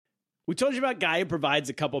We told you about Gaia Provides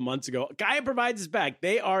a couple months ago. Gaia Provides is back.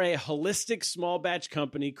 They are a holistic small batch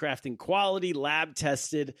company crafting quality,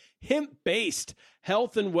 lab-tested, hemp-based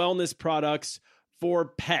health and wellness products for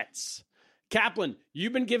pets. Kaplan,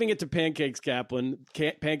 you've been giving it to Pancakes, Kaplan.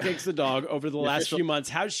 Pancakes the dog over the last few months.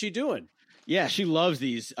 How's she doing? Yeah, she loves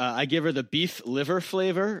these. I give her the beef liver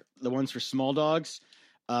flavor, the ones for small dogs.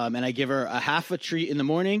 And I give her a half a treat in the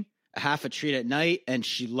morning, a half a treat at night, and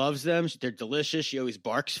she loves them. They're delicious. She always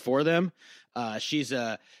barks for them. She's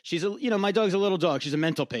a, my dog's a little dog. She's a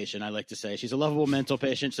mental patient, I like to say. She's a lovable mental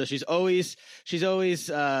patient. So she's always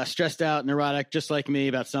stressed out, neurotic, just like me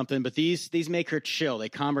about something. But these make her chill. They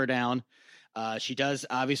calm her down. She does,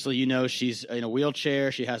 obviously, she's in a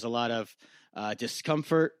wheelchair. She has a lot of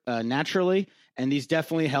discomfort naturally. And these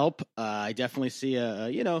definitely help. I definitely see,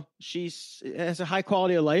 she has a high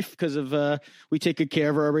quality of life because of we take good care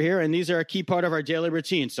of her over here. And these are a key part of our daily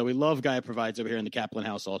routine. So we love Gaia Provides over here in the Kaplan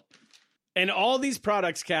household. And all these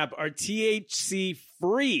products, Cap, are THC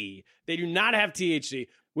free. They do not have THC,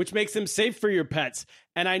 which makes them safe for your pets.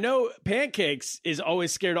 And I know Pancakes is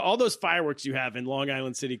always scared of all those fireworks you have in Long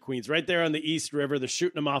Island City, Queens, right there on the East River. They're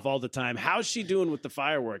shooting them off all the time. How's she doing with the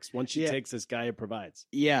fireworks once she takes this Gaia Provides?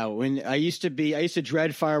 Yeah, when I used to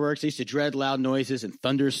dread fireworks. I used to dread loud noises and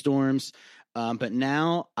thunderstorms. But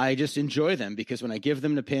now I just enjoy them because when I give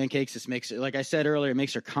them to Pancakes, this makes it, like I said earlier, it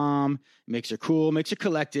makes her calm, makes her cool, makes her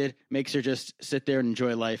collected, makes her just sit there and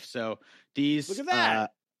enjoy life. So these, look at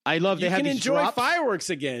that. I love. They have these enjoy drops. Fireworks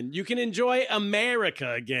again. You can enjoy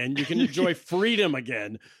America again. You can enjoy freedom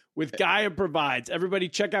again with Gaia Provides. Everybody,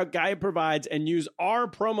 check out Gaia Provides and use our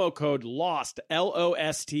promo code LOST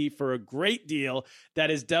LOST for a great deal. That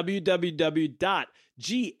is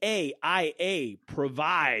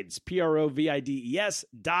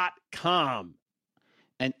www.GAIAprovides.com.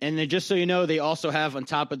 And then just so you know, they also have on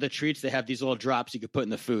top of the treats, they have these little drops you could put in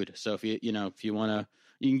the food. So if you want to.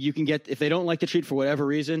 You can get, if they don't like the treat for whatever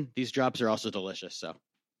reason, these drops are also delicious. So,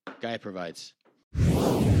 Gaia Provides.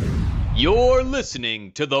 You're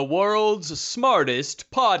listening to the world's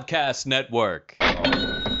smartest podcast network.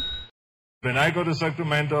 When I go to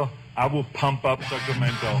Sacramento, I will pump up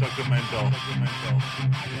Sacramento.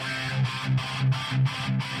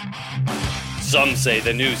 Some say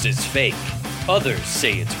the news is fake. Others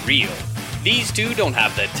say it's real. These two don't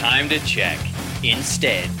have the time to check.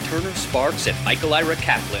 Instead, Turner Sparks and Michael Ira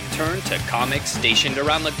Kaplan turn to comics stationed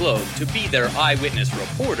around the globe to be their eyewitness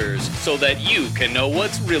reporters so that you can know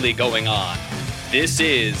what's really going on. This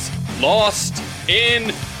is Lost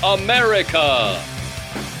in America.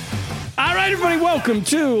 All right, everybody, welcome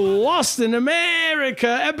to Lost in America,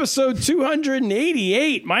 episode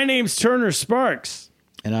 288. My name's Turner Sparks.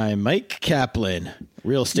 And I'm Mike Kaplan,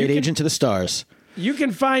 real estate agent to the stars. You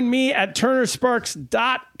can find me at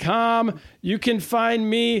turnersparks.com. You can find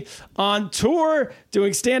me on tour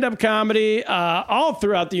doing stand-up comedy all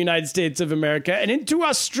throughout the United States of America and into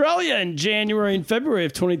Australia in January and February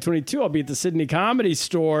of 2022. I'll be at the Sydney Comedy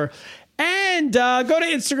Store. And go to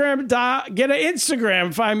Instagram, get an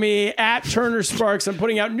Instagram, find me at Turner Sparks. I'm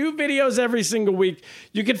putting out new videos every single week.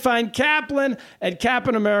 You can find Kaplan at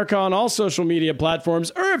Kaplan America on all social media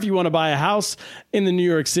platforms. Or if you want to buy a house in the New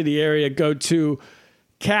York City area, go to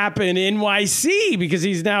Kaplan NYC because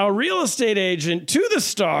he's now a real estate agent to the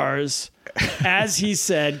stars. As he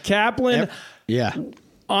said, Kaplan, yeah.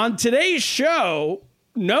 On today's show,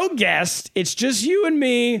 no guest. It's just you and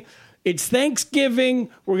me. It's Thanksgiving.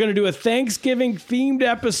 We're going to do a Thanksgiving themed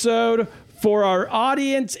episode for our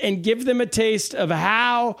audience and give them a taste of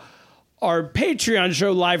how our Patreon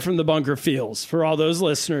show Live from the Bunker feels for all those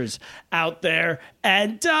listeners out there.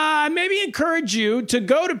 And maybe encourage you to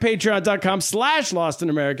go to patreon.com/Lost in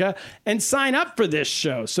America and sign up for this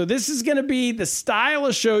show. So this is going to be the style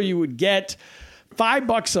of show you would get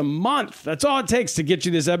 $5 a month. That's all it takes to get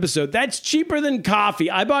you this episode. That's cheaper than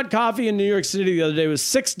coffee. I bought coffee in New York City the other day. It was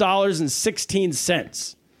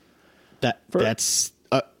 $6.16.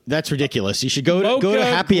 That's ridiculous. You should go to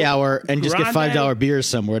happy hour and just get $5 beers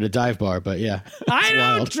somewhere at a dive bar. But yeah, I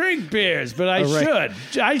don't drink beers, but I should.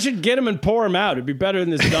 I should get them and pour them out. It'd be better than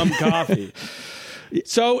this dumb coffee.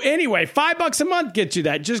 So anyway, $5 a month gets you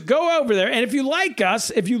that. Just go over there. And if you like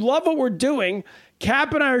us, if you love what we're doing,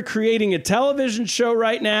 Cap and I are creating a television show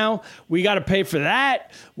right now. We got to pay for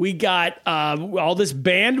that. We got all this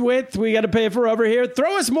bandwidth we got to pay for over here.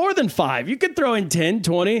 Throw us more than 5. You could throw in 10,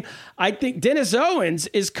 20. I think Dennis Owens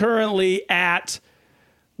is currently at,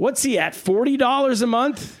 what's he at, $40 a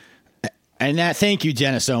month? And thank you,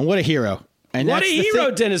 Dennis Owens. What a hero. And what a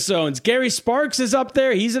hero, Dennis Owens. Gary Sparks is up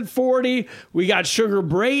there. He's at 40. We got Sugar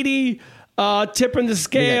Brady tipping the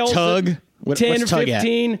scales. We got Tug. 10 or what's Tug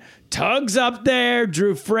 15. Tug's up there,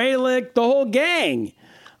 Drew Freilich, the whole gang.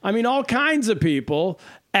 I mean, all kinds of people.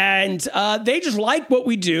 And they just like what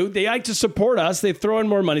we do. They like to support us. They throw in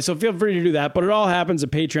more money. So feel free to do that. But it all happens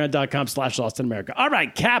at patreon.com/LostInAmerica. All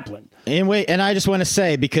right, Kaplan. And I just want to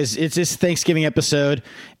say, because it's this Thanksgiving episode,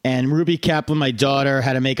 and Ruby Kaplan, my daughter,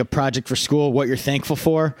 had to make a project for school, what you're thankful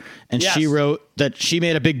for. And Yes. she wrote that she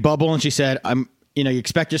made a big bubble, and she said, you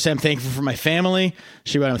expect her to say, I'm thankful for my family.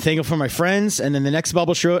 She wrote, I'm thankful for my friends. And then the next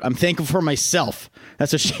bubble she wrote, I'm thankful for myself.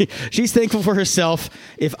 That's what she's thankful for herself.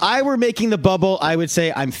 If I were making the bubble, I would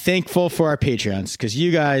say I'm thankful for our Patreons, because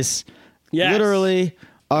you guys literally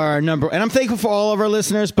are our number. And I'm thankful for all of our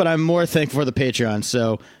listeners, but I'm more thankful for the Patreon.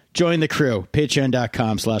 So join the crew,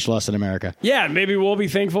 patreon.com/LostInAmerica. Yeah, maybe we'll be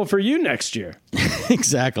thankful for you next year.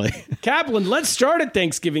 Exactly. Kaplan, let's start at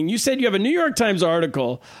Thanksgiving. You said you have a New York Times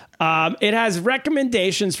article. It has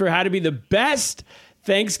recommendations for how to be the best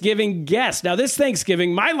Thanksgiving guest. Now, this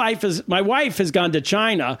Thanksgiving, my wife has gone to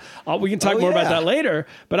China. We can talk more about that later.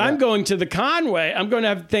 But I'm going to the Conway. I'm going to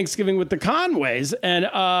have Thanksgiving with the Conways. And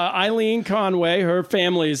Eileen Conway, her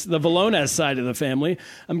family's the Valones side of the family.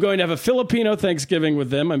 I'm going to have a Filipino Thanksgiving with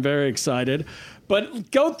them. I'm very excited.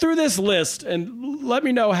 But go through this list and let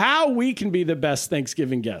me know how we can be the best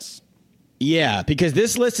Thanksgiving guests. Yeah, because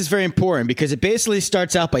this list is very important, because it basically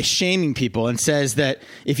starts out by shaming people and says that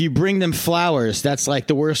if you bring them flowers, that's like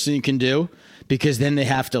the worst thing you can do, because then they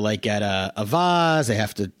have to like get a vase, they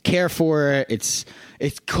have to care for it. It's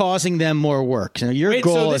causing them more work. So your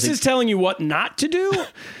goal so this is telling you what not to do?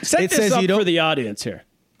 Set this up for the audience here.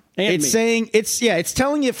 It's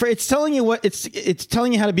telling you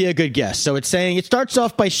how to be a good guest. So it's saying, it starts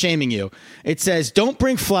off by shaming you. It says, don't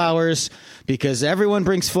bring flowers, because everyone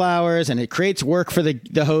brings flowers and it creates work for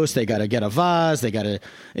the host. They got to get a vase. They're going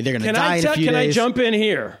to die in a few days. Can I jump in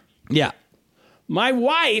here? Yeah. My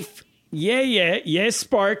wife,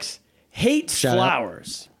 Sparks, hates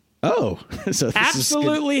flowers. Oh, so this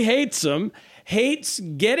absolutely hates them. Hates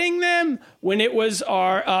getting them. When it was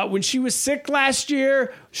when she was sick last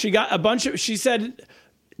year, she got a bunch of. She said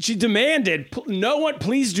she demanded, no one,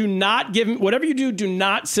 please do not give, whatever you do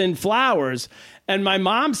not send flowers. And my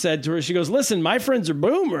mom said to her, she goes, listen, my friends are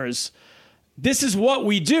boomers. This is what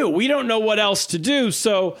we do. We don't know what else to do.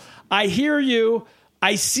 So I hear you.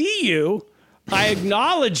 I see you. I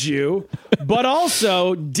acknowledge you, but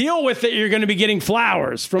also deal with it. You're going to be getting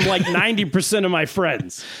flowers from like 90% of my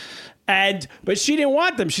friends. But she didn't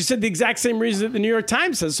want them. She said the exact same reason that the New York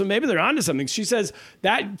Times says. So maybe they're onto something. She says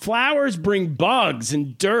that flowers bring bugs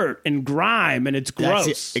and dirt and grime, and it's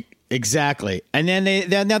gross. Exactly. And then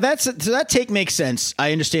that take makes sense.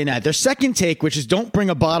 I understand that. Their second take, which is don't bring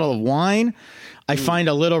a bottle of wine, I find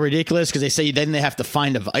a little ridiculous, because they say then they have to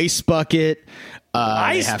find an ice bucket.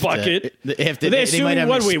 Ice bucket? Are they assuming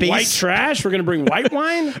what we white trash? We're going to bring white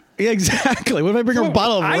wine? Exactly. What if I bring a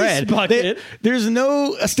bottle of red? Bucket. There's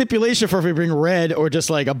no stipulation for if we bring red or just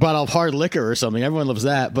like a bottle of hard liquor or something. Everyone loves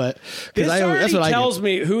that. But this already tells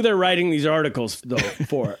me who they're writing these articles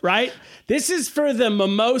for, right? This is for the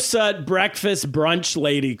mimosa breakfast brunch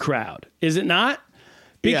lady crowd, is it not?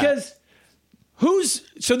 Because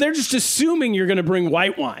so they're just assuming you're going to bring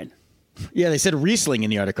white wine. Yeah, they said Riesling in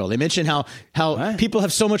the article. They mentioned how people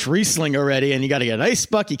have so much Riesling already, and you got to get an ice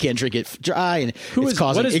bucket. You can't drink it dry, and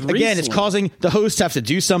it's causing the hosts have to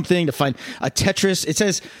do something to find a Tetris. It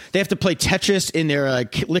says they have to play Tetris in their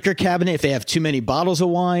liquor cabinet if they have too many bottles of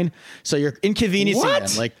wine. So you're inconveniencing them.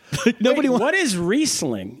 Like nobody. What is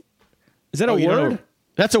Riesling? Is that a word?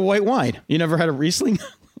 That's a white wine. You never had a Riesling?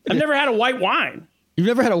 I've never had a white wine. You've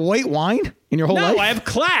never had a white wine in your whole life? No, I have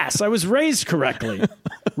class. I was raised correctly.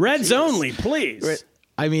 Reds only, please.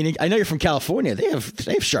 I mean, I know you're from California. They have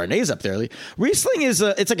Chardonnays up there. Riesling is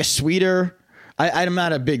it's like a sweeter. I'm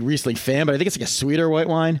not a big Riesling fan, but I think it's like a sweeter white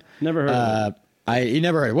wine. Never heard of it. You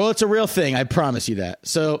never heard it. Well, it's a real thing. I promise you that.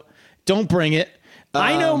 So don't bring it.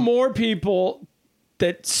 I know more people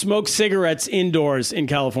that smoke cigarettes indoors in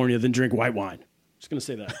California than drink white wine. Just going to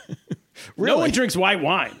say that. Really? No one drinks white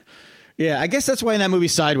wine. Yeah, I guess that's why in that movie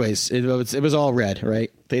Sideways, it was all red,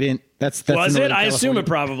 right? They didn't. That's was it? I assume it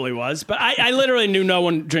probably was, but I literally knew no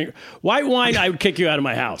one drink white wine. I would kick you out of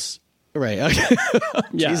my house. Right. Okay.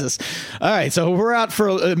 Jesus. All right. So we're out for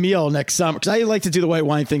a meal next summer, because I like to do the white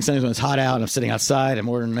wine thing sometimes when it's hot out and I'm sitting outside. I'm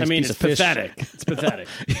ordering a nice piece of fish. It's pathetic.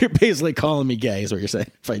 You're basically calling me gay is what you're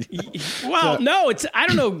saying. No, I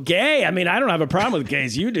don't know gay. I mean, I don't have a problem with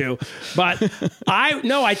gays. You do. But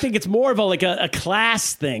I think it's more of a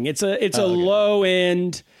class thing. It's a low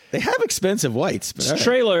end. They have expensive whites. But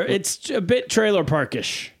It's a bit trailer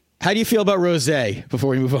parkish. How do you feel about rosé before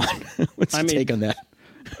we move on? What's your take on that?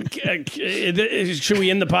 Should we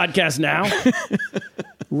end the podcast now?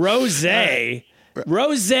 Rosé.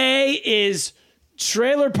 Rosé is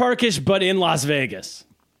trailer parkish, but in Las Vegas.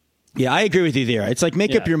 Yeah, I agree with you there. It's like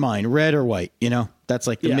make up your mind, red or white. You know, that's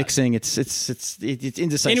like the mixing. It's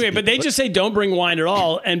indecisive. Anyway, but they just say don't bring wine at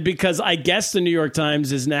all, and because I guess the New York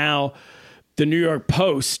Times is now the New York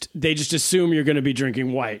Post, they just assume you're going to be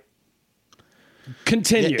drinking white.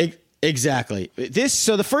 Continue. Yeah, exactly.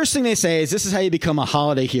 So the first thing they say is this is how you become a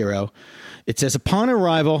holiday hero. It says upon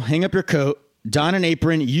arrival, hang up your coat, don an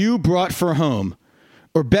apron you brought for home.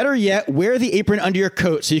 Or better yet, wear the apron under your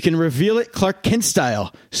coat so you can reveal it Clark Kent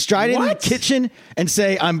style. Stride in the kitchen and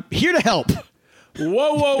say, I'm here to help.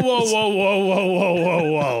 Whoa.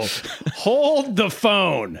 Hold the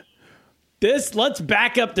phone. Let's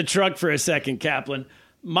back up the truck for a second, Kaplan.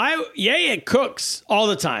 My Yaya cooks all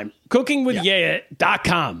the time.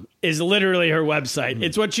 Cookingwithyaya.com is literally her website. Mm-hmm.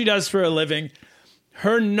 It's what she does for a living.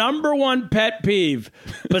 Her number one pet peeve,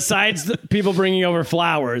 besides the people bringing over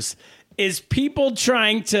flowers, is people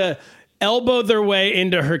trying to elbow their way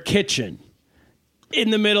into her kitchen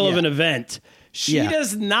in the middle of an event. She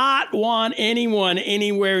does not want anyone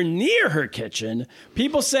anywhere near her kitchen.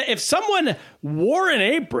 People say if someone wore an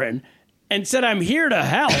apron and said, I'm here to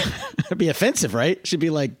help. That'd be offensive, right? She'd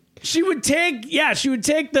be like... She would take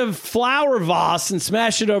the flower vase and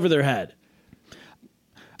smash it over their head.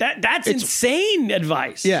 That's insane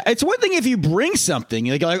advice. Yeah, it's one thing if you bring something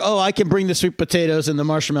like, oh, I can bring the sweet potatoes and the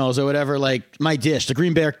marshmallows or whatever, like my dish, the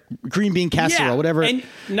green bean casserole, whatever. And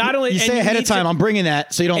not only you say ahead of time, I'm bringing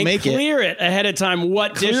that, so you don't make it. Clear it ahead of time.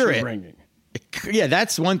 What dish you're bringing? Yeah,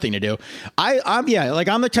 that's one thing to do. I'm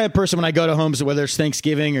the type of person when I go to homes, whether it's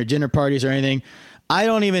Thanksgiving or dinner parties or anything. I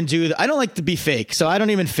don't even do. I don't like to be fake, so I don't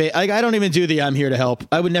even I don't even do the I'm here to help.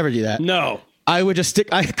 I would never do that. No. I would just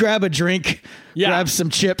I grab a drink, grab some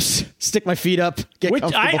chips, stick my feet up, get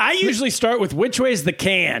comfortable. I usually start with which way is the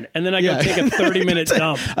can, and then I go take a 30-minute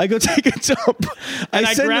dump. I go take a dump. And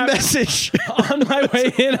I send a message. On my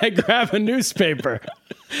way in, I grab a newspaper.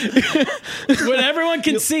 When everyone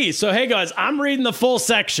can see. So, hey, guys, I'm reading the full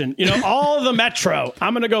section. All of the Metro.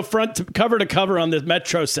 I'm going to go cover to cover on the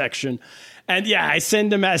Metro section. And I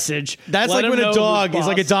send a message. That's like when a dog is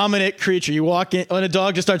like a dominant creature. You walk in, when a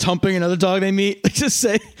dog just starts humping another dog they meet, they just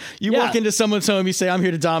say, walk into someone's home, you say, I'm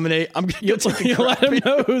here to dominate. I'm going to you let them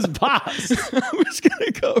know who's boss. I'm just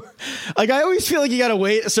going to go. Like, I always feel like you got to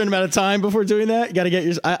wait a certain amount of time before doing that. You got to get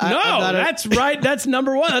your... that's right. That's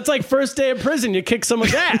number one. That's like first day of prison. You kick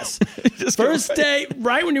someone's ass. First day,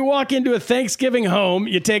 right when you walk into a Thanksgiving home,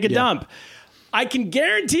 you take a dump. I can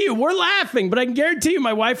guarantee you, we're laughing, but I can guarantee you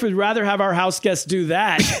my wife would rather have our house guests do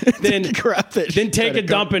that than take a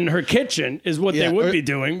dump in her kitchen is what they would be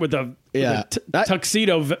doing with a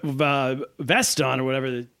tuxedo vest on or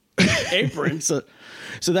whatever, the apron. So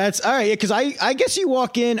that's all right. Yeah, because I guess you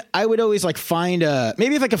walk in, I would always find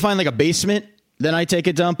maybe if I could find a basement, then I take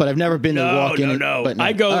a dump, but I've never been to walk in. No.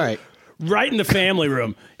 I go right in the family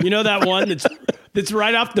room. You know that one that's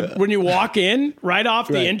right off when you walk in, right off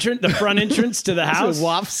the entrance, the front entrance to the house.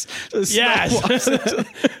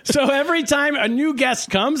 So every time a new guest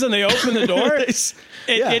comes and they open the door,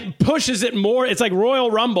 it pushes it more. It's like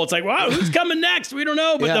Royal Rumble. It's like, wow, who's coming next? We don't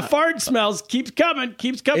know, but the fart smells keeps coming.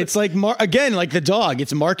 It's like again, like the dog.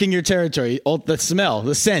 It's marking your territory. The smell,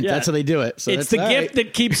 the scent. That's how they do it. So it's the gift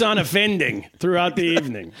that keeps on offending throughout the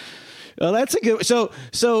evening. Well, that's a good. So.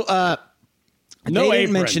 No, they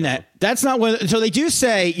didn't mention that. That's not one. So they do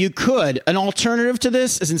say you could. An alternative to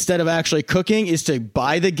this is instead of actually cooking, is to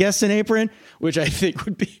buy the guest an apron, which I think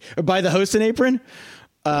would be, or buy the host an apron.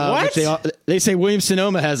 What? They say Williams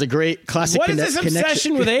Sonoma has a great classic. What is this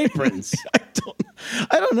obsession with aprons?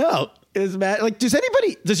 I don't know.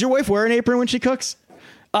 Does your wife wear an apron when she cooks?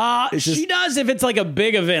 She does if it's like a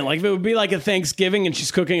big event, like if it would be like a Thanksgiving and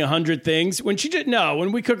she's cooking 100 things. When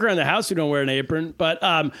we cook around the house, we don't wear an apron. But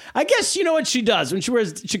I guess you know what she does when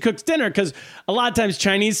she cooks dinner, because a lot of times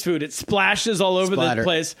Chinese food, it splashes all over the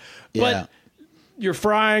place. Yeah. But you're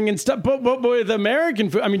frying and stuff. But with American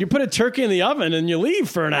food, I mean, you put a turkey in the oven and you leave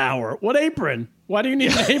for an hour. What apron? Why do you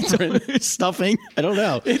need an apron? Stuffing? I don't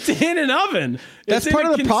know. It's in an oven. That's part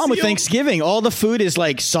of the problem with Thanksgiving. All the food is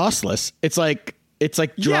like sauceless. It's like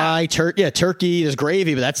dry turkey. There's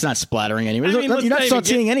gravy, but that's not splattering anywhere. You're not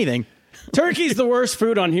sauteing anything. Turkey's the worst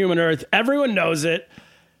food on human earth. Everyone knows it.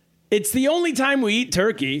 It's the only time we eat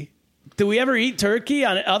turkey. Do we ever eat turkey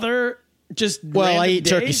on other I eat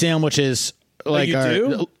days? Turkey sandwiches. Like you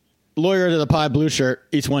do? Lawyer to the pie blue shirt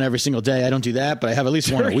eats one every single day. I don't do that, but I have at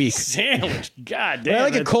least one a week. Sandwich. God damn. But I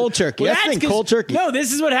like a cold turkey. That's the thing, cold turkey. No,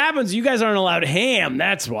 this is what happens. You guys aren't allowed ham.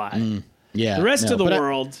 That's why. The rest of the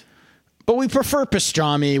world. But we prefer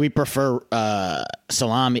pastrami. We prefer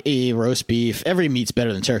salami, roast beef. Every meat's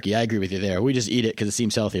better than turkey. I agree with you there. We just eat it because it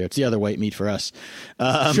seems healthier. It's the other white meat for us.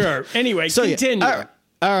 Sure. Anyway, continue. Yeah.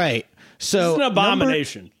 All right. So it's an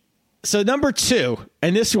abomination. Number 2,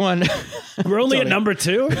 and this one... We're only at number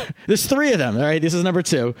 2? There's 3 of them, all right? This is number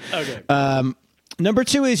 2. Okay. Number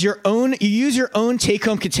 2 is you use your own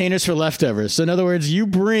take-home containers for leftovers. So in other words, you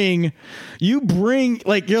bring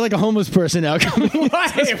like you're like a homeless person now.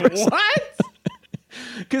 What?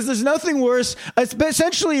 Because there's nothing worse.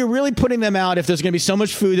 Essentially, you're really putting them out if there's going to be so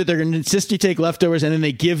much food that they're going to insist you take leftovers, and then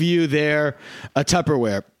they give you their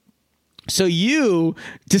Tupperware. So you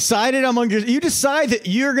decide that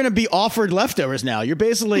you're going to be offered leftovers now. You're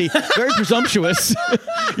basically very presumptuous.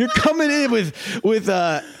 You're coming in with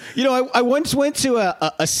I once went to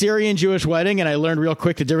a Syrian Jewish wedding, and I learned real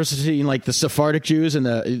quick the difference between like the Sephardic Jews and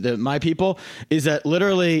the my people is that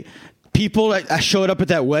literally people that showed up at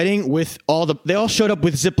that wedding they all showed up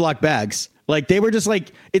with Ziploc bags. Like they were just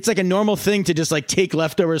like, it's like a normal thing to just like take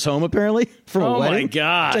leftovers home apparently from a wedding. Oh my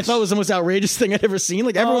gosh. Which I thought was the most outrageous thing I'd ever seen.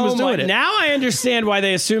 Like everyone was doing it. Now I understand why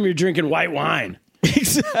they assume you're drinking white wine.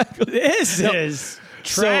 Exactly. This is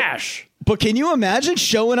trash. But can you imagine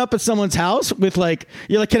showing up at someone's house with like,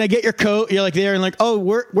 you're like, can I get your coat? You're like there and like, oh,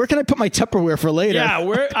 where can I put my Tupperware for later?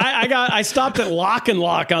 Yeah, I stopped at Lock and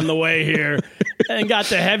Lock on the way here and got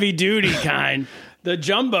the heavy duty kind, the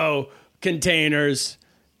jumbo containers.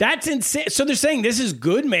 That's insane. So they're saying this is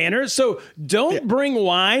good manners. So don't bring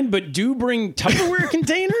wine, but do bring Tupperware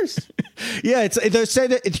containers. Yeah, they're saying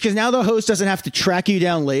that because now the host doesn't have to track you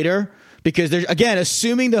down later. Because they're, again,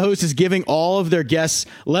 assuming the host is giving all of their guests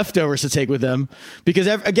leftovers to take with them. Because,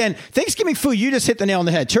 again, Thanksgiving food, you just hit the nail on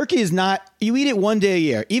the head. Turkey is not, you eat it one day a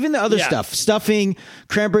year. Even the other stuff, stuffing,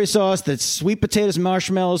 cranberry sauce, the sweet potatoes,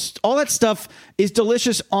 marshmallows, all that stuff is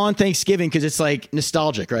delicious on Thanksgiving because it's like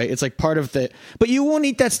nostalgic, right? It's like part of the, but you won't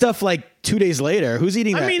eat that stuff like 2 days later. Who's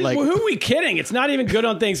eating that? I mean, who are we kidding? It's not even good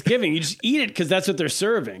on Thanksgiving. You just eat it because that's what they're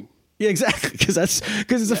serving. Yeah, exactly.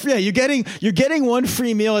 Because you're getting one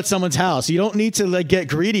free meal at someone's house. You don't need to like get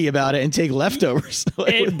greedy about it and take leftovers.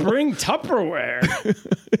 And bring Tupperware.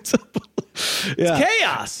 It's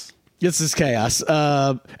chaos. This is chaos.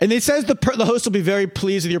 And it says the host will be very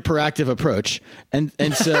pleased with your proactive approach, and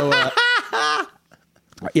so.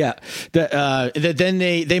 Yeah, then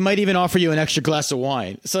they might even offer you an extra glass of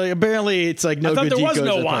wine. So apparently, it's like no. I thought there was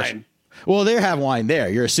no wine. Well, they have wine there.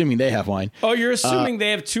 You're assuming they have wine. Oh, you're assuming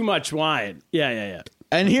they have too much wine. Yeah.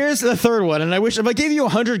 And here's the third one. And I wish if I gave you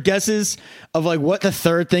 100 guesses of like what the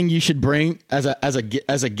third thing you should bring as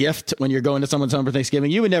a gift when you're going to someone's home for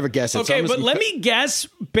Thanksgiving, you would never guess it. Okay, but let me guess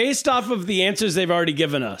based off of the answers they've already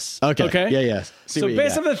given us. Okay. Yeah. So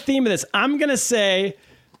based on the theme of this, I'm gonna say.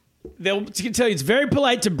 They'll tell you it's very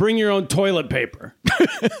polite to bring your own toilet paper.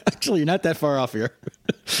 Actually, you're not that far off here.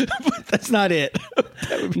 But that's not it.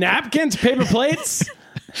 Napkins, paper plates,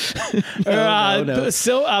 no.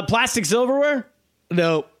 Plastic silverware.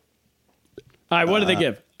 No. All right, what do they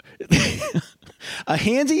give? A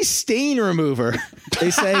handy stain remover, they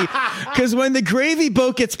say, because when the gravy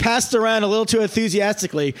boat gets passed around a little too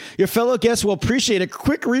enthusiastically, your fellow guests will appreciate a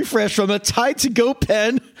quick refresh from a Tide-to-Go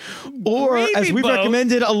pen, or, gravy as we've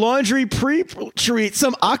recommended, a laundry pre-treat,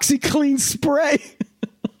 some OxyClean spray.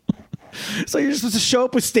 So you're supposed to show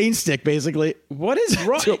up with stain stick, basically. What is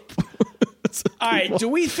wrong? All right, do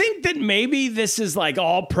we think that maybe this is like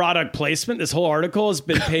all product placement? This whole article has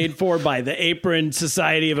been paid for by the Apron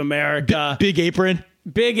Society of America. Big Apron?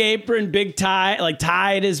 Big Apron, Big Tide, like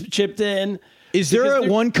Tide is chipped in. Is there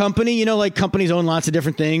one company, like companies own lots of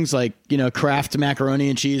different things, like, Kraft Macaroni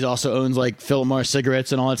and Cheese also owns like Philip Morris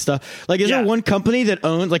cigarettes and all that stuff. Like, is there one company that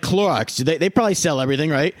owns, like Clorox? They probably sell everything,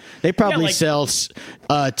 right? They probably sell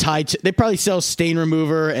Tide. They probably sell stain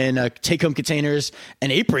remover and take-home containers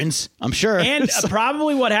and aprons, I'm sure. And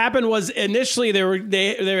probably what happened was initially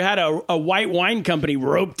they had a white wine company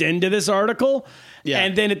roped into this article. Yeah.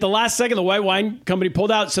 And then at the last second, the white wine company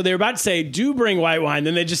pulled out. So they were about to say, do bring white wine.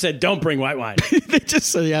 Then they just said, don't bring white wine.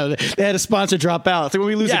 They had a sponsor drop out. It's like when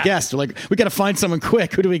we lose a guest, we're like, we got to find someone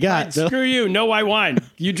quick. Who do we got? Right, screw you. No white wine.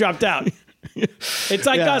 You dropped out. It's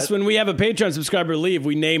like us when we have a Patreon subscriber leave,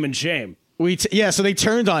 we name and shame. So they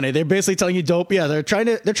turned on it. They're basically telling you dope. Yeah, they're trying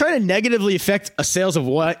to negatively affect sales of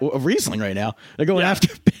Riesling right now. They're going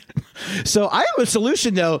after. So I have a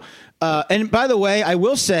solution though. And by the way, I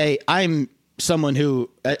will say I'm someone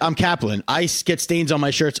I'm Kaplan. I get stains on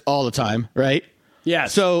my shirts all the time, right? Yeah.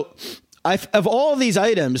 So of all of these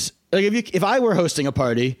items, like if I were hosting a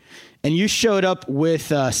party and you showed up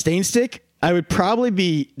with stain stick, that'd probably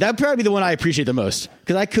be the one I appreciate the most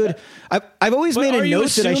because I've always made a note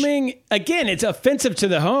that again, it's offensive to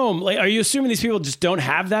the home. Like, are you assuming these people just don't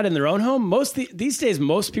have that in their own home? These days,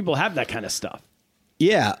 most people have that kind of stuff.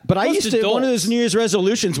 Yeah, but I used to, adults. one of those New Year's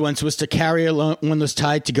resolutions once was to carry one of those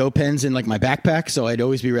tied to go pens in like my backpack, so I'd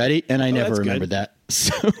always be ready, and I never remembered that.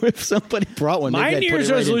 So if somebody brought one, my New Year's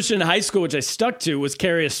resolution in high school, which I stuck to, was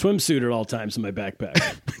carry a swimsuit at all times in my backpack.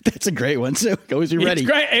 That's a great one. So always be ready. It's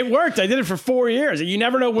great. It worked. I did it for 4 years. You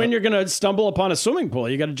never know when you're going to stumble upon a swimming pool.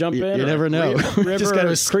 You got to jump in. You never know. River, just got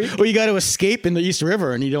to you got to escape in the East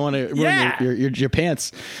River, and you don't want to ruin your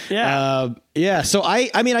pants. Yeah. Yeah. So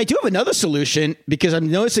I mean, I do have another solution because I'm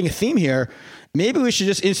noticing a theme here. Maybe we should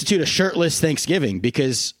just institute a shirtless Thanksgiving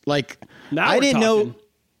because, like, I didn't know.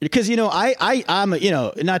 Because, I'm,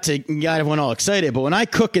 not to get everyone all excited, but when I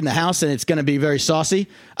cook in the house and it's going to be very saucy,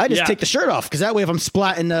 I just take the shirt off. Because that way, if I'm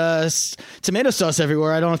splatting tomato sauce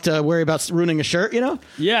everywhere, I don't have to worry about ruining a shirt,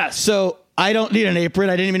 Yeah. So I don't need an apron.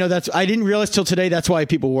 I didn't even know I didn't realize till today that's why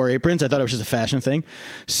people wore aprons. I thought it was just a fashion thing.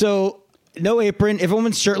 So no apron. If a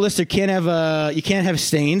woman's shirtless, you can't have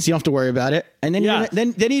stains. You don't have to worry about it. And then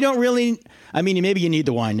then you don't really. I mean, maybe you need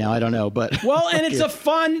the wine now. I don't know, but well, and it's a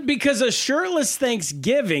fun because a shirtless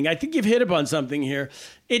Thanksgiving. I think you've hit upon something here.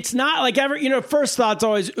 It's not like first thought's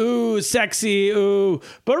always ooh sexy ooh,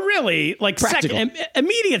 but really like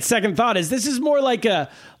immediate second thought is this is more like a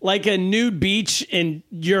nude beach in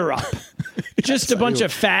Europe. Just a bunch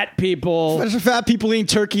of fat people. A bunch of fat people eating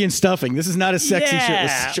turkey and stuffing. This is not a sexy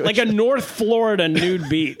shirtless situation. Like a North Florida nude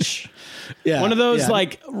beach. Yeah, one of those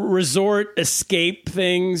like resort escape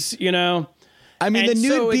things, I mean, the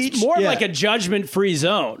nude beach it's more like a judgment-free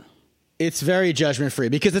zone. It's very judgment-free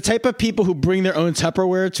because the type of people who bring their own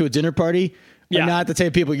Tupperware to a dinner party are not the type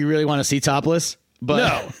of people you really want to see topless. But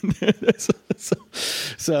no.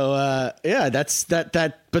 So that's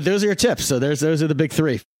that. But those are your tips. So those are the big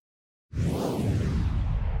three.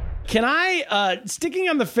 Can I, sticking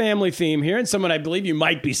on the family theme here, and someone I believe you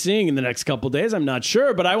might be seeing in the next couple of days, I'm not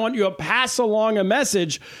sure, but I want you to pass along a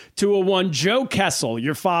message to one Joe Kessel,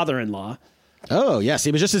 your father-in-law. Oh, yes.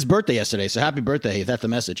 It was just his birthday yesterday, so happy birthday. If that's the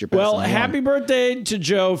message you're passing along. Happy birthday to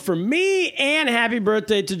Joe from me, and happy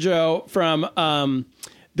birthday to Joe from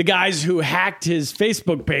the guys who hacked his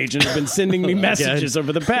Facebook page and have been sending me messages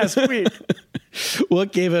over the past week.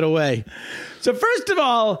 What gave it away? So first of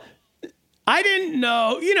all, I didn't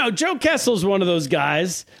know, Joe Kessel's one of those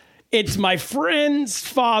guys. It's my friend's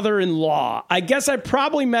father-in-law. I guess I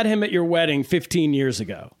probably met him at your wedding 15 years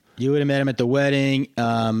ago. You would have met him at the wedding.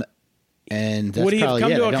 And would he have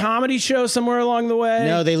come to a comedy show somewhere along the way?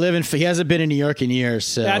 No, he hasn't been in New York in years.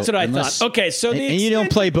 So that's what I thought. Okay, so and you don't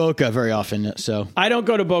play Boca very often, so I don't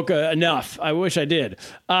go to Boca enough. I wish I did.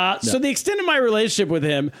 So the extent of my relationship with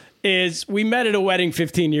him is we met at a wedding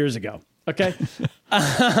 15 years ago. Okay.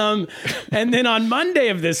 And then on Monday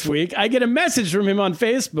of this week, I get a message from him on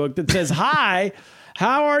Facebook that says, "Hi,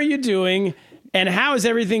 how are you doing? And how is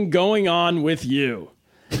everything going on with you?"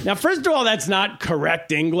 Now, first of all, that's not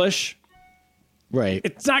correct English. Right.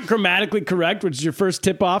 It's not grammatically correct, which is your first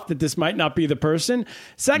tip off that this might not be the person.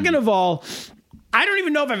 Second of all, I don't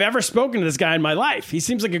even know if I've ever spoken to this guy in my life. He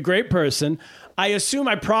seems like a great person. I assume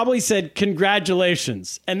I probably said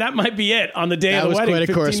congratulations, and that might be it on the day of the wedding. That was quite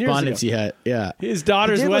a correspondence he had. Yeah, his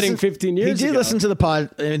daughter's wedding 15 years ago. He did listen to the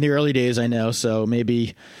pod in the early days, I know. So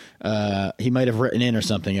maybe he might have written in or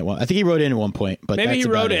something at one. I think he wrote in at one point, but maybe he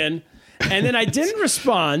wrote in. And then I didn't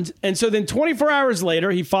respond. And so then 24 hours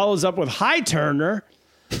later, he follows up with, "Hi, Turner."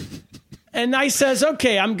 And I says,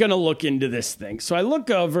 "Okay, I'm going to look into this thing." So I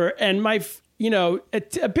look over and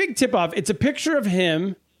a big tip off. It's a picture of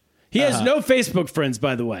him. He has no Facebook friends,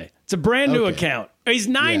 by the way. It's a brand new account. He's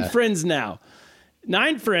 9 friends now.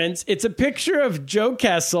 9 friends. It's a picture of Joe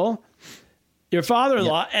Kessel, your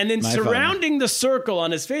father-in-law, and then surrounding the circle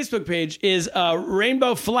on his Facebook page is a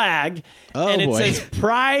rainbow flag, and it says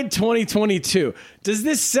Pride 2022. Does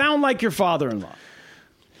this sound like your father-in-law?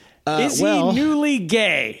 Is he newly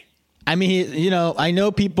gay? I mean, I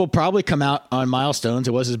know people probably come out on milestones.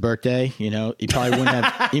 It was his birthday. He probably wouldn't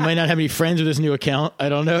have. He might not have any friends with his new account. I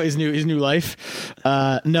don't know his new life.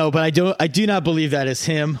 No, but I do not believe that is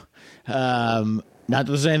him. Not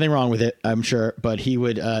that there's anything wrong with it, I'm sure, but he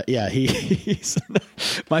would, he's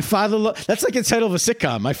my father-in-law. That's like the title of a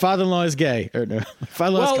sitcom. My father-in-law is gay. Or no, my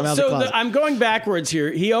father-in-law's come out of the closet. I'm going backwards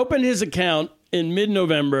here. He opened his account in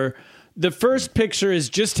mid-November. The first picture is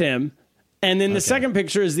just him, and then the second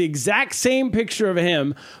picture is the exact same picture of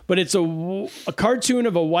him, but it's a cartoon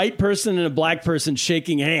of a white person and a black person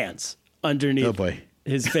shaking hands underneath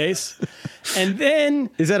his face. And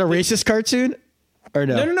then... Is that a racist cartoon? Or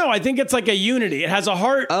no? No. I think it's like a unity. It has a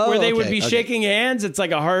heart where they would be shaking hands. It's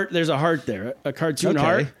like a heart. There's a heart there, a cartoon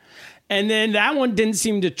heart. And then that one didn't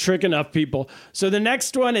seem to trick enough people. So the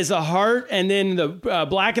next one is a heart, and then the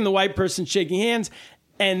black and the white person shaking hands,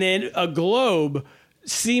 and then a globe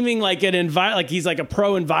seeming like like he's like a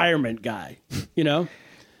pro-environment guy, you know?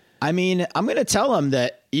 I mean, I'm going to tell him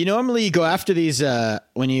that you normally go after these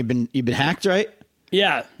when you've been hacked, right?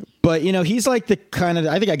 Yeah. But, you know, he's like the kind of,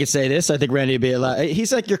 I think I could say this. I think Randy would be a lot.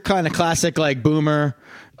 He's like your kind of classic, like, boomer,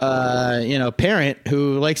 parent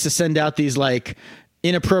who likes to send out these, like,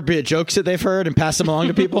 inappropriate jokes that they've heard and pass them along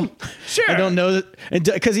to people. Sure. I don't know that,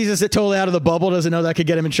 because he's just totally out of the bubble, doesn't know that could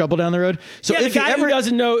get him in trouble down the road. So yeah, if the guy who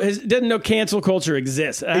doesn't know cancel culture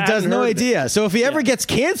exists. He has no idea. So if he ever gets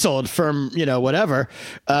canceled from, whatever,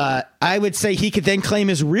 I would say he could then claim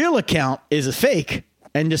his real account is a fake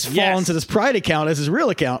and just fall into this Pride account as his real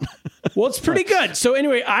account. Well, it's pretty good. So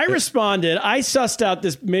anyway, I responded. I sussed out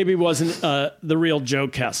this maybe wasn't the real Joe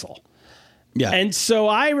Kessel. Yeah. And so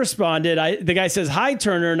I responded. The guy says, "Hi,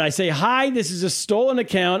 Turner." And I say, "Hi, this is a stolen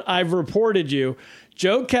account. I've reported you.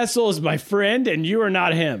 Joe Kessel is my friend, and you are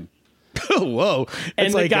not him." Whoa. And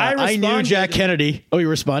it's the like, guy I knew Jack Kennedy. Oh, you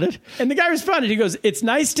responded? And the guy responded. He goes, "It's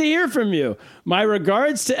nice to hear from you. My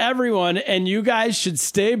regards to everyone, and you guys should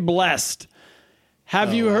stay blessed.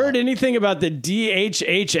 Have you heard anything about the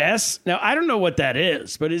DHHS?" Now, I don't know what that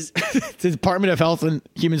is, but is the Department of Health and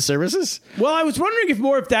Human Services? Well, I was wondering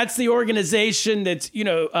if that's the organization that's,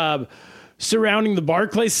 surrounding the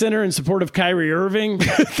Barclays Center in support of Kyrie Irving.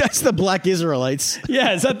 That's the Black Israelites.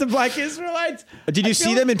 Yeah, is that the Black Israelites? Did you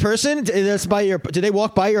see them in person? Did they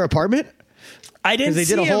walk by your apartment? I didn't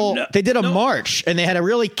see them. They did a march, and they had a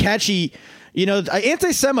really catchy,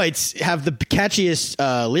 anti-Semites have the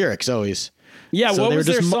catchiest lyrics always. Yeah, so what was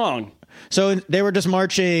their song? So they were just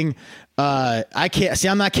marching. I'm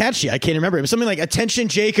not catchy. I can't remember. It was something like "Attention,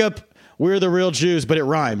 Jacob, we're the real Jews," but it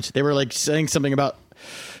rhymed. They were like saying something about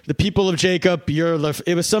the people of Jacob.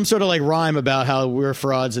 It was some sort of like rhyme about how we're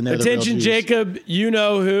frauds and they're "Attention, the real Jews. Jacob, you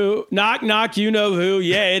know who? Knock, knock, you know who?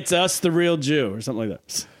 Yeah, it's us, the real Jew," or something like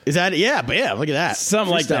that. Is that? Yeah, but yeah, look at that.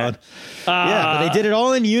 Something like that. Yeah, but they did it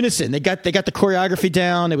all in unison. They got the choreography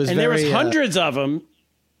down. It was there was hundreds of them.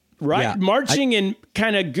 Right, yeah. Marching in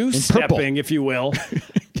kind of goose stepping, if you will.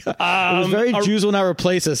 It was very Jews will not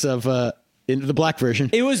replace us in the black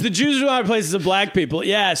version. It was the Jews will not replace us of black people.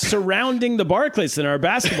 Yeah, surrounding the Barclays Center, our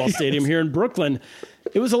basketball stadium here in Brooklyn.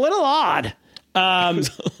 It was a little odd. And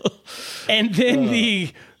then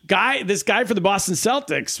this guy for the Boston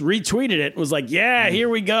Celtics retweeted it and was like, "Yeah, here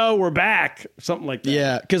we go, we're back," something like that.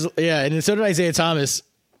 Yeah, and so did Isaiah Thomas.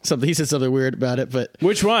 He said something weird about it, but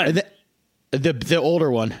which one? The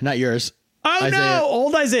older one, not yours. Oh, Isaiah. no,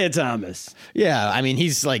 old Isaiah Thomas. Yeah, I mean,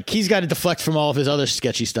 he's got to deflect from all of his other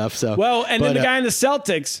sketchy stuff. So then the guy in the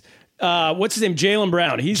Celtics, what's his name? Jaylen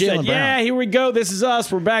Brown. He said, "Yeah, here we go. This is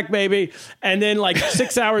us. We're back, baby." And then like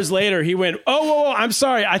 6 hours later, he went, "Oh, whoa, I'm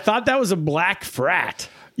sorry. I thought that was a black frat."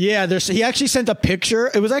 Yeah, he actually sent a picture.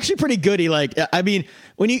 It was actually pretty good.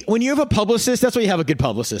 When you have a publicist, that's why you have a good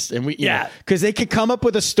publicist, and because they can come up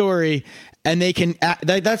with a story and they can.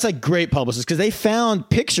 That's like great publicists because they found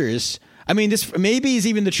pictures. I mean, this maybe is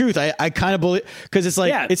even the truth. I kind of believe because it's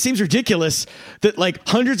like it seems ridiculous that like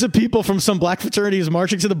hundreds of people from some black fraternity is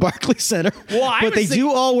marching to the Barclays Center, but they do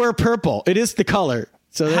all wear purple. It is the color.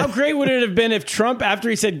 So how great would it have been if Trump, after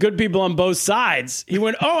he said "good people on both sides," he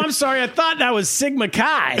went, "Oh, I'm sorry, I thought that was Sigma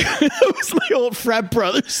Chi." That was my old frat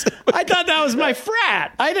brothers. I thought that was my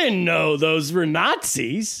frat. I didn't know those were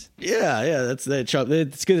Nazis. Yeah, that's that. Trump.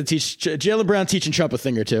 It's good to teach Jaylen Brown teaching Trump a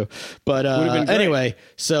thing or two. But anyway,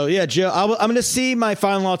 so yeah, Joe, I'm going to see my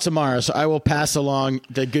final tomorrow, so I will pass along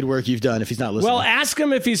the good work you've done if he's not listening. Well, ask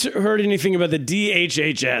him if he's heard anything about the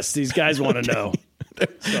DHHS. These guys want to know.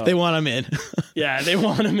 They want him in. Yeah, they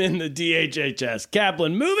want him in the DHHS.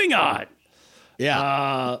 Kaplan, moving on.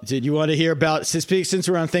 Yeah. Did you want to hear about, since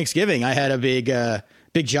we're on Thanksgiving, I had a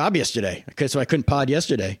big job yesterday. Okay, so I couldn't pod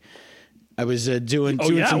yesterday. I was doing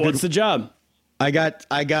some what's the job? I got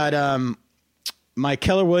my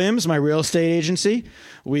Keller Williams, my real estate agency.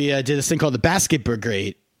 We did this thing called the Basket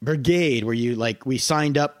Brigade, where we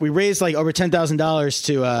signed up. We raised like over $10,000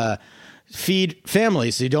 to feed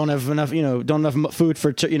families who don't have enough food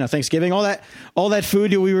for Thanksgiving. All that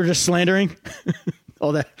food that we were just slandering.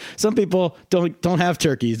 All that. Some people don't have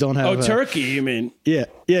turkeys. Don't have turkey. You mean? Yeah.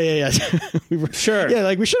 Sure. Yeah,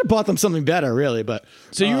 like we should have bought them something better, really. But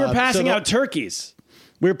so you were passing out turkeys.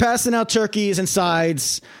 We were passing out turkeys and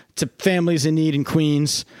sides to families in need in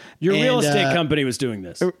Queens. Your real estate company was doing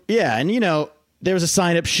this. Yeah, and there was a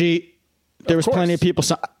sign up sheet. There was plenty of people.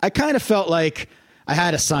 I kind of felt like I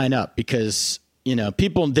had to sign up because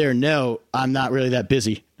people there know I'm not really that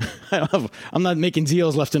busy. I'm not making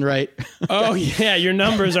deals left and right. Oh yeah, your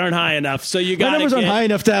numbers aren't high enough, so you got. My numbers aren't high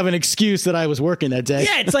enough to have an excuse that I was working that day.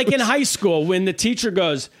 Yeah, it's like in high school when the teacher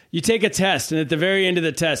goes, you take a test, and at the very end of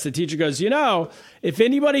the test, the teacher goes, if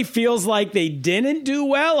anybody feels like they didn't do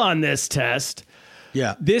well on this test,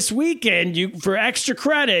 this weekend, for extra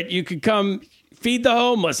credit, you could come feed the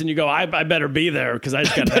homeless, and you go, I better be there because I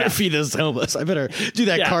just got to feed this homeless. I better do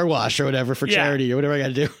that car wash or whatever for charity or whatever I got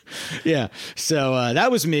to do. Yeah. So that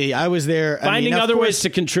was me. I was there. Finding other ways to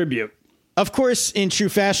contribute. Of course, in true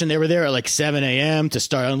fashion, they were there at like 7 a.m. to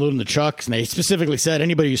start unloading the trucks. And they specifically said,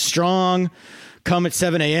 anybody who's strong, come at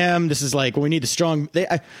 7 a.m. This is like when we need the strong.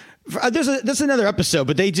 There's another episode,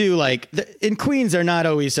 but they do in Queens, they're not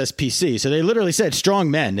always SPC. So they literally said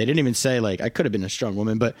strong men. They didn't even say I could have been a strong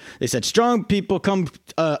woman, but they said strong people come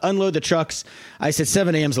unload the trucks. I said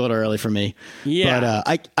 7 a.m. is a little early for me. Yeah.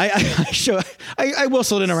 But I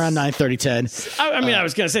whistled in around 9:30, 10. I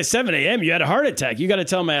was going to say 7 a.m. You had a heart attack. You got to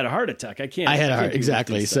tell them I had a heart attack. I can't. I had a heart.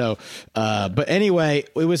 Exactly. So, but anyway,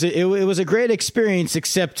 it was a great experience,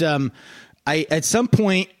 except, at some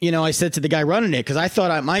point, I said to the guy running it, because I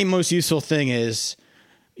thought my most useful thing is,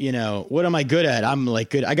 what am I good at? I'm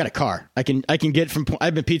good. I got a car. I can get from.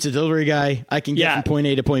 I've been a pizza delivery guy. I can get from point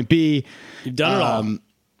A to point B. You've done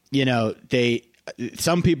it all.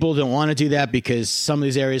 Some people don't want to do that because some of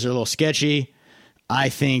these areas are a little sketchy. I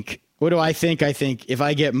think. What do I think? I think if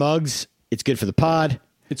I get mugs, it's good for the pod.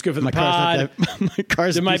 It's good for the pod. My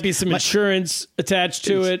car's. There might be some insurance attached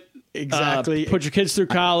to it. Exactly. Put your kids through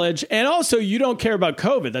college. And also, you don't care about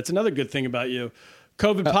COVID. That's another good thing about you.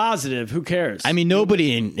 COVID positive. Who cares? I mean,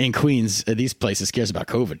 nobody in Queens, these places, cares about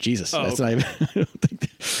COVID. Jesus. That's not even. I don't think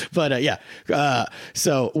but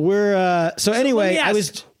so we're. So anyway,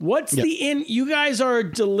 What's you guys are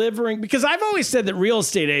delivering? Because I've always said that real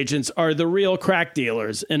estate agents are the real crack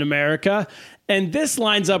dealers in America. And this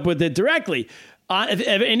lines up with it directly. Have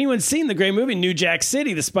anyone seen the great movie New Jack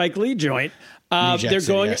City, the Spike Lee joint? They're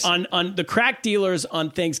going on the crack dealers on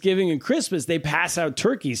Thanksgiving and Christmas. They pass out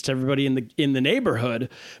turkeys to everybody in the neighborhood,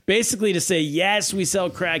 basically to say, yes, we sell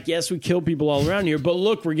crack. Yes, we kill people all around here. But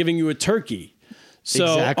look, we're giving you a turkey.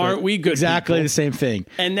 So aren't we good Exactly people? The same thing.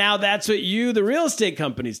 And now that's what the real estate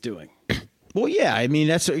company's doing. Well, yeah, I mean,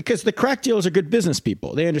 that's because the crack dealers are good business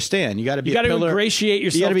people. They understand. You got to be. You got to ingratiate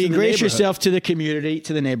yourself. You got to ingratiate yourself to the community,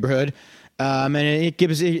 to the neighborhood, and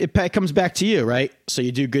it comes back to you, right? So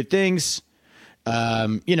you do good things.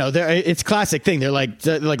 It's classic thing. They're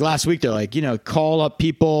like last week, they're like, call up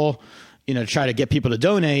people, try to get people to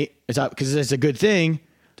donate. It's because it's a good thing,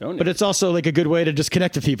 but it's also like a good way to just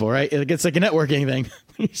connect to people, right? It's like a networking thing.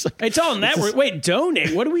 It's all network. Wait,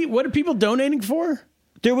 donate. What are people donating for?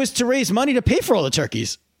 There was to raise money to pay for all the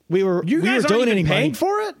turkeys. You guys aren't even paying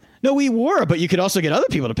for it? No, we were, but you could also get other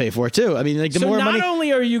people to pay for it too. I mean, the more money. Not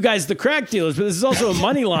only are you guys the crack dealers, but this is also a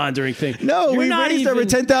money laundering thing. No, we raised over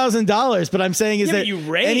 $10,000. But I'm saying is that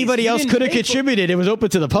anybody else could have contributed. It was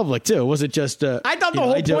open to the public too. It wasn't just. I thought the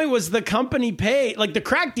whole point was the company paid. Like the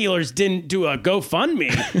crack dealers didn't do a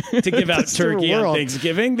GoFundMe to give out turkey on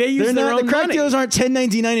Thanksgiving. They use their own money. The crack dealers aren't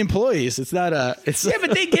 1099 employees. It's not a. Yeah,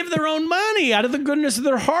 but they give their own money out of the goodness of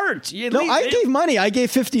their heart. I gave money. I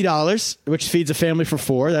gave $50, which feeds a family for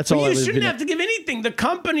 4. That's all. You shouldn't have to give anything. The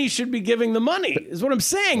company should be giving the money, is what I'm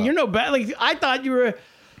saying. Well, you're no bad. Like I thought you were.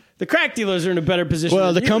 The crack dealers are in a better position.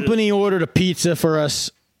 Well, the company ordered a pizza for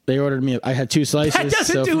us. They ordered me. I had 2 slices. That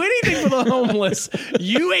doesn't do anything for the homeless.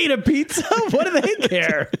 You ate a pizza. What do they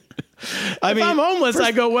care? If I'm homeless,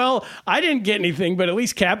 I go, well, I didn't get anything, but at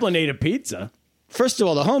least Kaplan ate a pizza. First of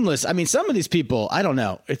all, the homeless, I mean, some of these people, I don't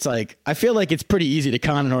know. It's like, I feel like it's pretty easy to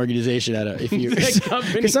con an organization out of,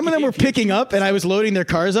 because some of them were picking up and I was loading their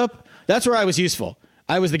cars up. That's where I was useful.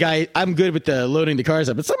 I was the guy, I'm good with the loading the cars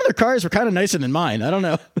up, but some of their cars were kind of nicer than mine. I don't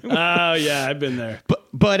know. Oh yeah, I've been there.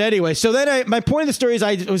 But anyway, so then my point of the story is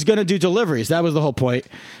I was going to do deliveries. That was the whole point.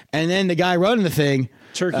 And then the guy running the thing.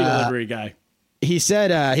 Turkey delivery guy. He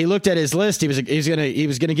said, he looked at his list. He was going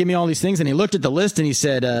to give me all these things. And he looked at the list and he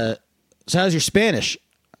said, so how's your Spanish?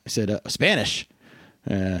 I said, Spanish.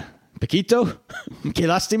 Paquito? Que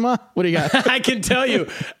lastima? What do you got? I can tell you,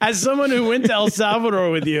 as someone who went to El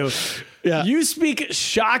Salvador with you, you speak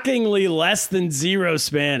shockingly less than 0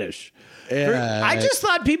 Spanish. I just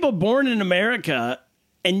thought people born in America,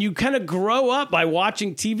 and you kind of grow up by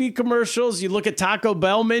watching TV commercials. You look at Taco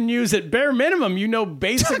Bell menus. At bare minimum,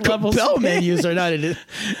 basic level Bell Spanish. Menus are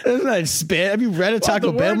not Spanish. Have you read a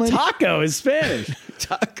Taco Bell menu? Taco is Spanish.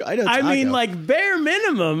 I mean, like bare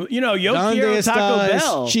minimum, yo quiero Taco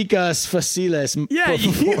Bell. Chicas faciles. Yeah,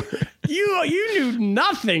 You knew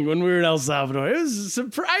nothing when we were in El Salvador. It was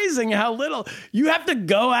surprising how little. You have to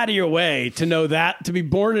go out of your way to know that, to be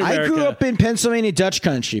born in America. I grew up in Pennsylvania Dutch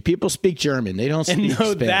country. People speak German. They don't speak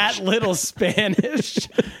know Spanish. that little Spanish.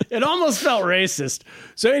 It almost felt racist.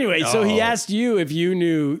 So anyway, so he asked you if you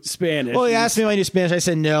knew Spanish. Well, he asked me if I knew Spanish. I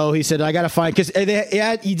said no. He said I got to find, because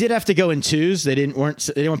you did have to go in twos. They didn't want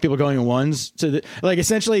people going in ones. So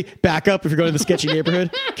essentially back up if you're going to the sketchy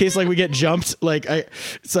neighborhood in case we get jumped.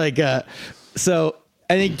 So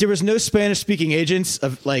I think there was no Spanish speaking agents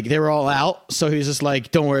they were all out. So he was just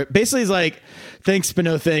like, don't worry. Basically he's like, thanks, but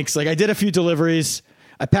no thanks. I did a few deliveries.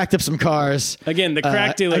 I packed up some cars. Again, the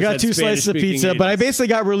crack dealers. I got 2 slices of pizza, agents. but I basically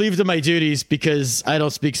got relieved of my duties because I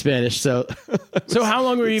don't speak Spanish. So how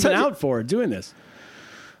long were you even out for doing this?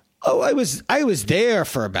 Oh, I was there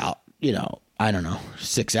for about, I don't know,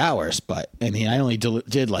 6 hours, but I mean, I only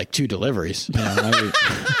did 2 deliveries. I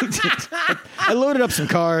loaded up some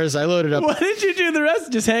cars. What did you do the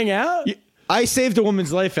rest? Just hang out? I saved a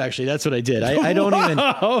woman's life, actually. That's what I did. I don't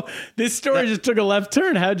even. This story just took a left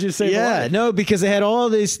turn. How'd you save a life? No, because they had all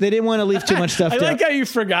this. They didn't want to leave too much stuff down. I like how you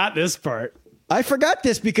forgot this part. I forgot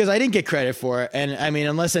this because I didn't get credit for it. And I mean,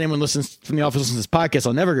 unless anyone listens from the office listens to this podcast,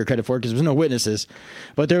 I'll never get credit for it because there's no witnesses.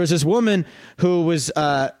 But there was this woman who was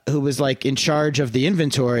in charge of the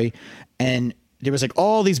inventory, and there was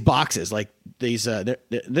all these boxes, these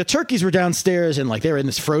the turkeys were downstairs, and they were in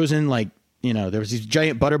this frozen there was these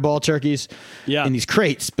giant butterball turkeys in these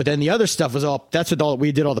crates, but then the other stuff was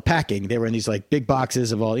we did all the packing. They were in these big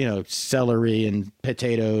boxes of all, celery and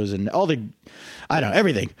potatoes and all the, I don't know,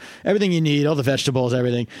 everything you need, all the vegetables,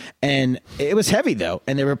 everything. And it was heavy though.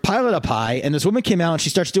 And they were piled up high, and this woman came out and she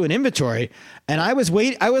starts doing inventory. And I was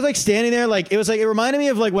standing there. It reminded me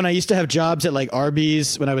of when I used to have jobs at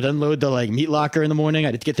Arby's when I would unload the meat locker in the morning. I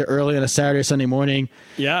had to get there early on a Saturday or Sunday morning.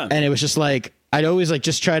 Yeah. And it was just I'd always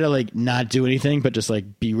just try to not do anything, but just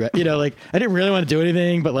be, I didn't really want to do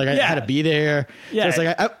anything, but I had to be there. Yeah.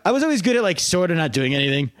 So I was always good at sort of not doing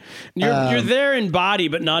anything. You're there in body,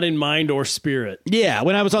 but not in mind or spirit. Yeah.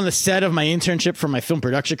 When I was on the set of my internship for my film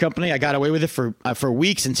production company, I got away with it for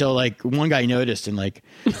weeks until one guy noticed and made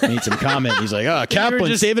some comment. He's like, "Oh, Kaplan,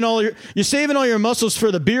 you're saving all your muscles for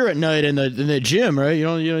the beer at night in the gym, right?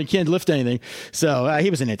 You can't lift anything." So he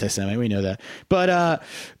was an anti-Semite. We know that. But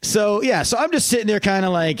so I'm just sitting there kind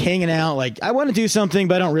of hanging out. I want to do something,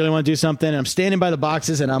 but I don't really want to do something. And I'm standing by the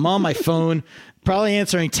boxes and I'm on my phone, probably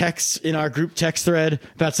answering texts in our group text thread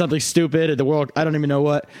about something stupid at the world. I don't even know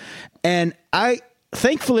what. And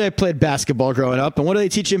thankfully I played basketball growing up. And what do they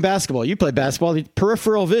teach you in basketball? You play basketball,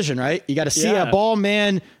 peripheral vision, right? You got to see a ball,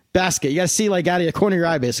 man, basket. You got to see out of the corner of your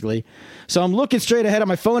eye, basically. So I'm looking straight ahead on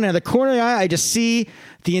my phone, and at the corner of the eye, I just see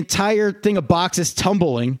the entire thing of boxes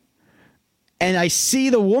tumbling. And I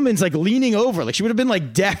see the woman's leaning over, she would have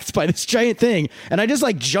been decked by this giant thing. And I just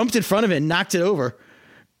jumped in front of it and knocked it over.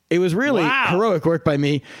 It was really heroic work by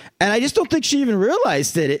me. And I just don't think she even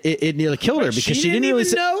realized that it nearly killed her because she didn't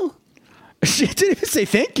really know. She didn't even say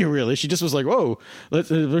thank you, really. She just was like, whoa, let's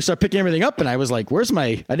start picking everything up. And I was like, where's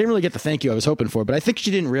I didn't really get the thank you I was hoping for, but I think she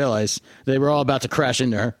didn't realize they were all about to crash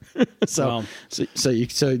into her. The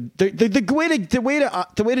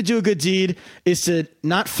way to do a good deed is to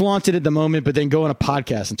not flaunt it at the moment, but then go on a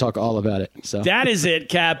podcast and talk all about it. So that is it,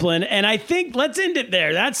 Kaplan. And I think let's end it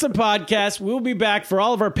there. That's the podcast. We'll be back for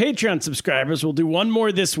all of our Patreon subscribers. We'll do one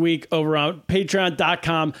more this week over on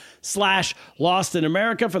patreon.com/Lost in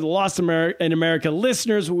America. For the Lost in America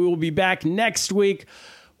listeners, we will be back next week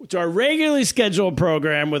to our regularly scheduled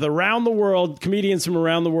program with comedians from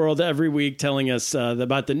around the world every week telling us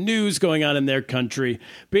about the news going on in their country,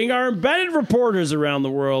 being our embedded reporters around the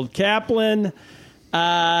world. Kaplan,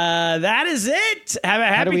 that is it. Have a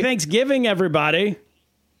happy Thanksgiving, everybody.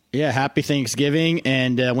 Yeah, happy Thanksgiving.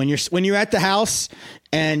 And when you're at the house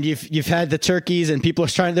and you've had the turkeys and people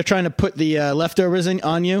they're trying to put the leftovers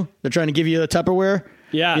on you, they're trying to give you the Tupperware.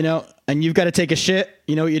 Yeah. And you've got to take a shit.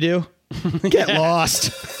 You know what you do? Get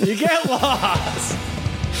lost. You get lost.